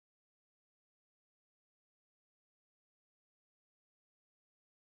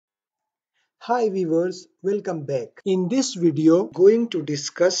Hi viewers, welcome back. In this video, going to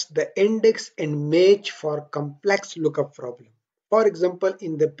discuss the index and match for complex lookup problem. For example,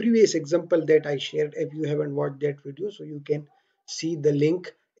 in the previous example that I shared, if you haven't watched that video, so you can see the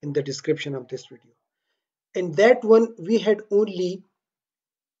link in the description of this video. In that one, we had only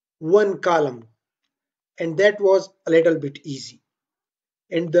one column and that was a little bit easy.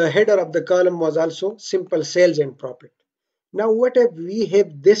 And the header of the column was also simple sales and profit. Now what if we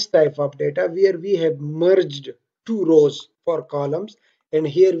have this type of data where we have merged two rows for columns, and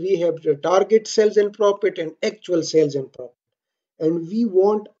here we have the target sales and profit and actual sales and profit, and we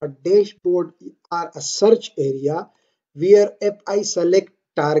want a dashboard or a search area where if I select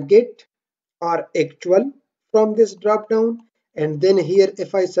target or actual from this drop down, and then here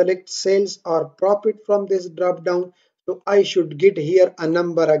if I select sales or profit from this drop down, so I should get here a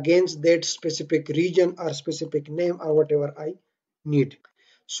number against that specific region or specific name or whatever I need.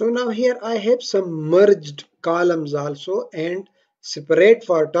 So now here I have some merged columns also, and separate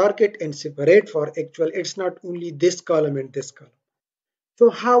for target and separate for actual. It's not only this column and this column.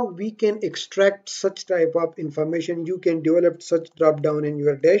 So how we can extract such type of information? You can develop such drop down in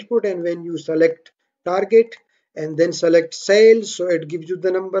your dashboard, and when you select target and then select sales, so it gives you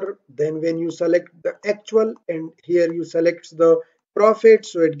the number. Then when you select the actual and here you select the profit,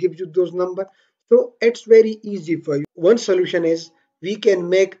 so it gives you those number. So it's very easy for you. One solution is we can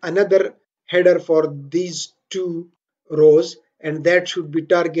make another header for these two rows, and that should be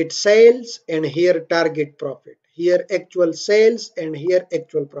target sales and here target profit, here actual sales and here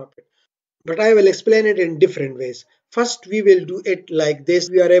actual profit. But I will explain it in different ways. First we will do it like this.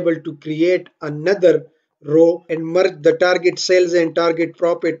 We are able to create another row and merge the target sales and target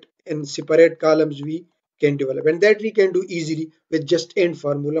profit in separate columns we can develop, and that we can do easily with just AND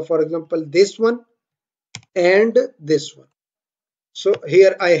formula. For example, this one and this one. So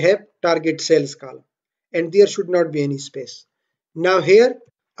here I have target sales column and there should not be any space. Now here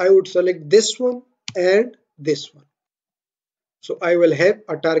I would select this one and this one. So I will have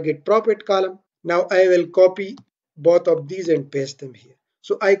a target profit column. Now I will copy both of these and paste them here.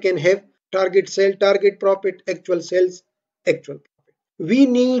 So I can have target sale, target profit, actual sales, actual profit. We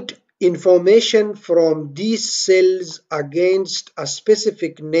need information from these cells against a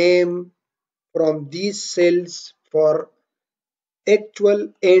specific name from these cells for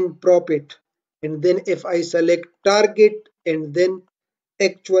actual and profit, and then if I select target and then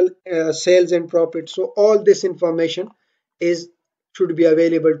actual sales and profit, so all this information is should be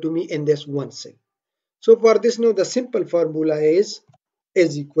available to me in this one cell. So for this, now the simple formula is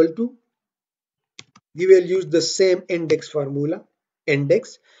equal to, we will use the same index formula,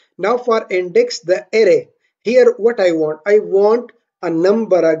 index. Now for index, the array, here what I want a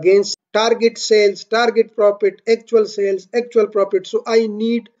number against target sales, target profit, actual sales, actual profit. So I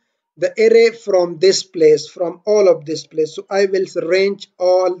need the array from this place, from all of this place. So I will range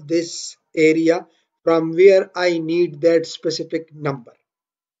all this area from where I need that specific number.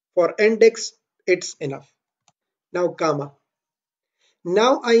 For index it's enough. Now comma,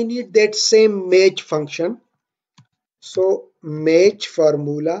 now I need that same match function. So match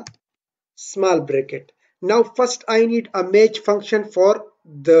formula, small bracket. Now first I need a match function for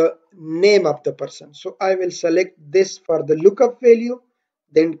the name of the person. So I will select this for the lookup value,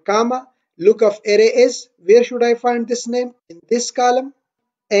 then comma, lookup array is, where should I find this name? In this column,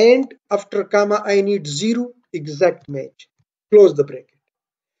 and after comma I need 0 exact match. Close the bracket.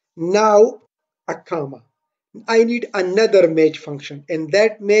 Now a comma. I need another match function, and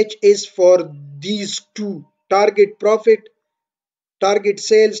that match is for these two, target profit, target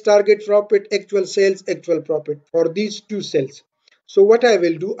sales, target profit, actual sales, actual profit, for these two cells. So what I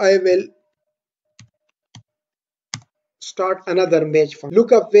will do, I will start another match function.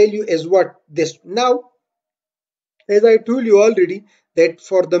 Lookup value is what? This. Now, as I told you already, that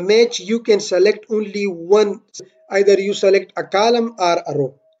for the match you can select only one, either you select a column or a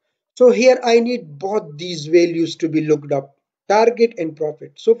row. So here I need both these values to be looked up, target and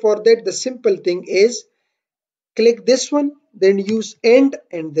profit. So for that, the simple thing is click this one, then use AND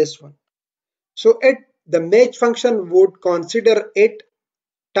and this one. So the match function would consider it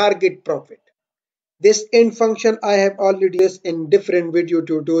target profit. This AND function I have already used in different video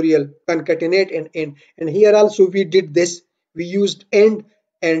tutorial, concatenate and AND. And here also we did this. We used AND,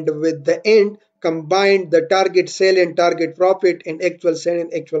 and with the AND combined the target sale and target profit and actual sale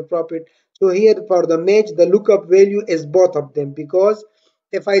and actual profit. So here for the match, the lookup value is both of them, because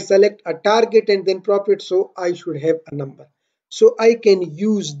if I select a target and then profit, so I should have a number. So I can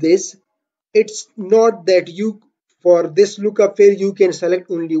use this. It's not that you, for this lookup value you can select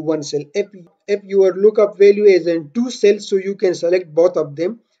only one cell. If your lookup value is in two cells, so you can select both of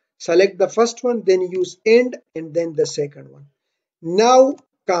them select the first one, then use end, and then the second one. Now,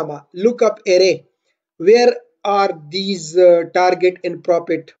 comma, lookup array. Where are these target and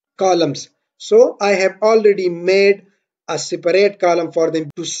profit columns? So I have already made a separate column for them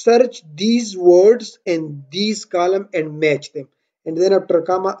to search these words in these column and match them. And then after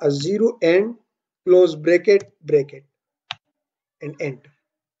comma, a zero and close bracket, bracket, and enter.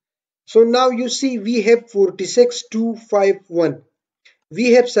 So now you see we have 46251.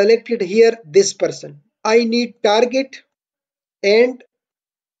 We have selected here this person. I need target and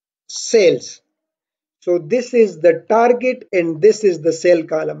sales. So this is the target and this is the sale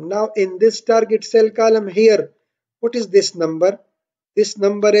column. Now in this target sale column here, what is this number? This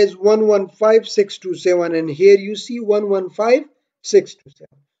number is 115627, and here you see 115627.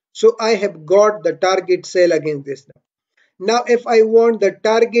 So I have got the target sale against this number. Now if I want the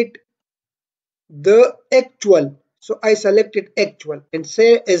target, the actual, so I selected actual and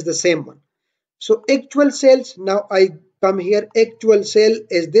say is the same one. So actual sales, now I come here, actual sale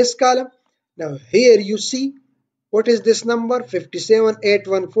is this column. Now here you see what is this number,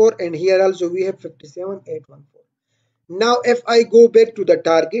 57814, and here also we have 57814. Now if I go back to the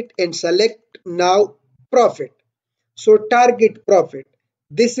target and select now profit. So target profit.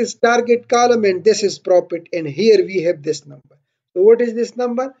 This is target column and this is profit, and here we have this number. So what is this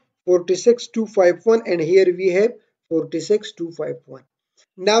number? 46251, and here we have 46251.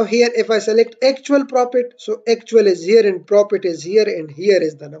 Now here if I select actual profit, so actual is here and profit is here, and here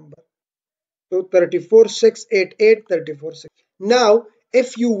is the number. So 34688, 346. Now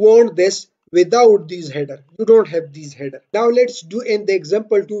if you want this without these header, you don't have these header. Now let's do in the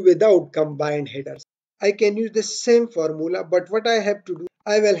example 2 without combined headers. I can use the same formula, but what I have to do,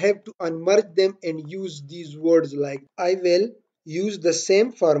 I will have to unmerge them and use these words like I will use the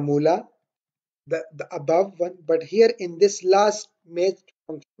same formula, the above one, but here in this last match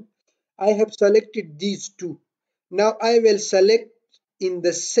function I have selected these two. Now I will select in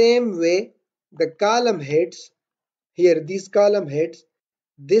the same way the column heads, here these column heads,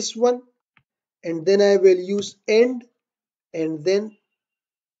 this one, and then I will use end, and then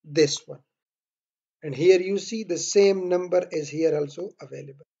this one. And here you see the same number is here also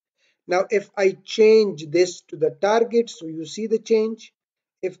available. Now if I change this to the target, so you see the change.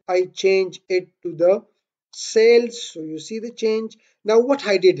 If I change it to the sales, so you see the change. Now what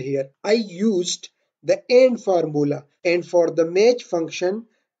I did here, I used the AND formula, and for the match function,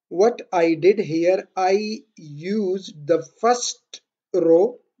 what I did here, I used the first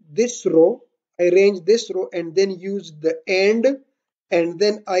row, this row, I arranged this row and then used the AND, and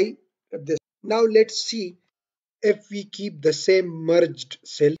then I this. Now let's see if we keep the same merged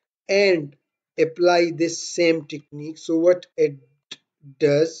cell and apply this same technique, so what it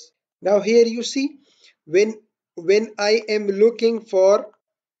does. Now here you see when I am looking for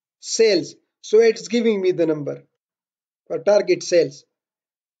sales, so it's giving me the number for target sales.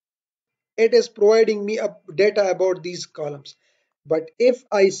 It is providing me a data about these columns. But if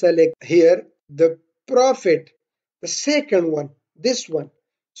I select here the profit, the second one, this one,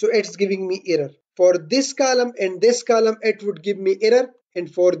 so it's giving me error. For this column and this column, it would give me error.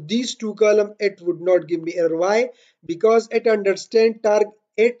 And for these two columns, it would not give me error. Why? Because it understands target.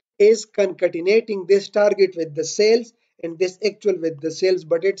 It is concatenating this target with the sales and this actual with the sales,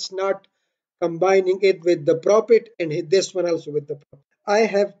 but it's not combining it with the profit and this one also with the profit. I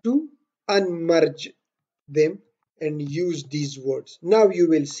have to unmerge them and use these words. Now you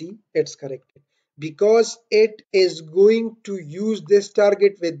will see it's corrected because it is going to use this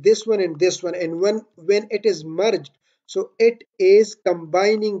target with this one and this one, and when it is merged, so it is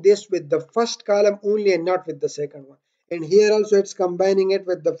combining this with the first column only and not with the second one. And here also it's combining it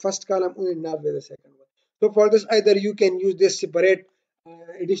with the first column only, not with the second one. So for this, either you can use this separate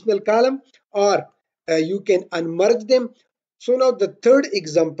additional column, or you can unmerge them. So now the third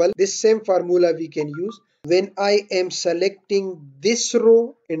example, this same formula we can use when I am selecting this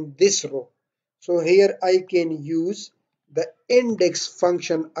row and this row. So here I can use the index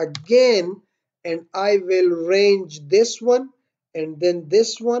function again, and I will range this one and then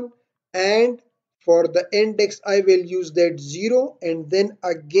this one, and for the index I will use that 0, and then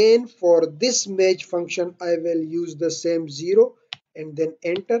again for this match function I will use the same 0 and then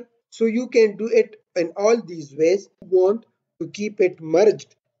enter. So you can do it in all these ways. If you want to keep it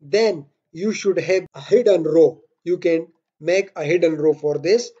merged, then you should have a hidden row. You can make a hidden row for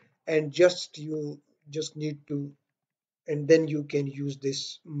this, and you just need to, and then you can use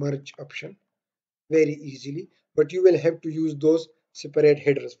this merge option very easily, but you will have to use those separate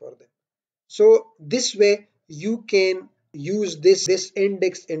headers for them. So this way you can use this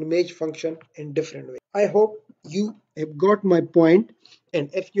index and match function in different way. I hope you have got my point. And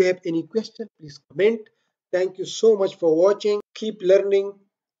if you have any question, please comment. Thank you so much for watching. Keep learning.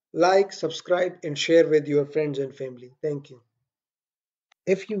 Like, subscribe, and share with your friends and family. Thank you.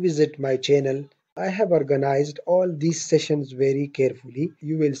 If you visit my channel, I have organized all these sessions very carefully.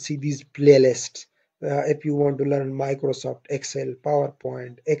 You will see these playlists. If you want to learn Microsoft Excel,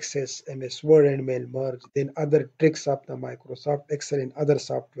 PowerPoint, Access, MS Word and Mail Merge, then other tricks of the Microsoft Excel and other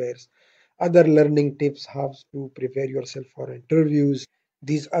softwares, other learning tips, how to prepare yourself for interviews,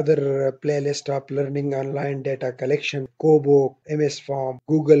 these other playlist of learning online data collection, KOBO, MS Form,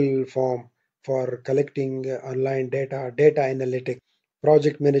 Google Form for collecting online data, data analytics,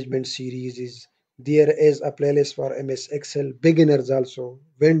 project management series is there is a playlist for MS Excel beginners also,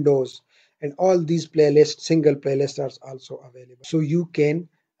 Windows, and all these playlists, single playlists are also available. So you can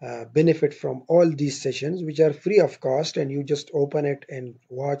benefit from all these sessions which are free of cost, and you just open it and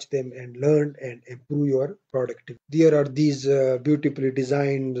watch them and learn and improve your productivity. There are these beautifully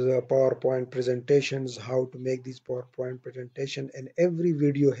designed PowerPoint presentations, how to make these PowerPoint presentation, and every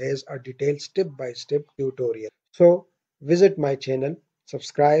video has a detailed step-by-step tutorial. So visit my channel,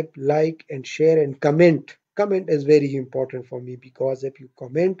 subscribe, like, and share, and comment. Comment is very important for me because if you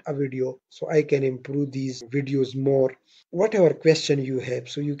comment a video, so I can improve these videos more. Whatever question you have,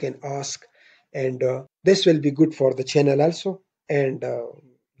 so you can ask, and this will be good for the channel also, and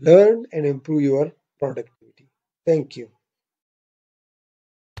learn and improve your productivity. Thank you.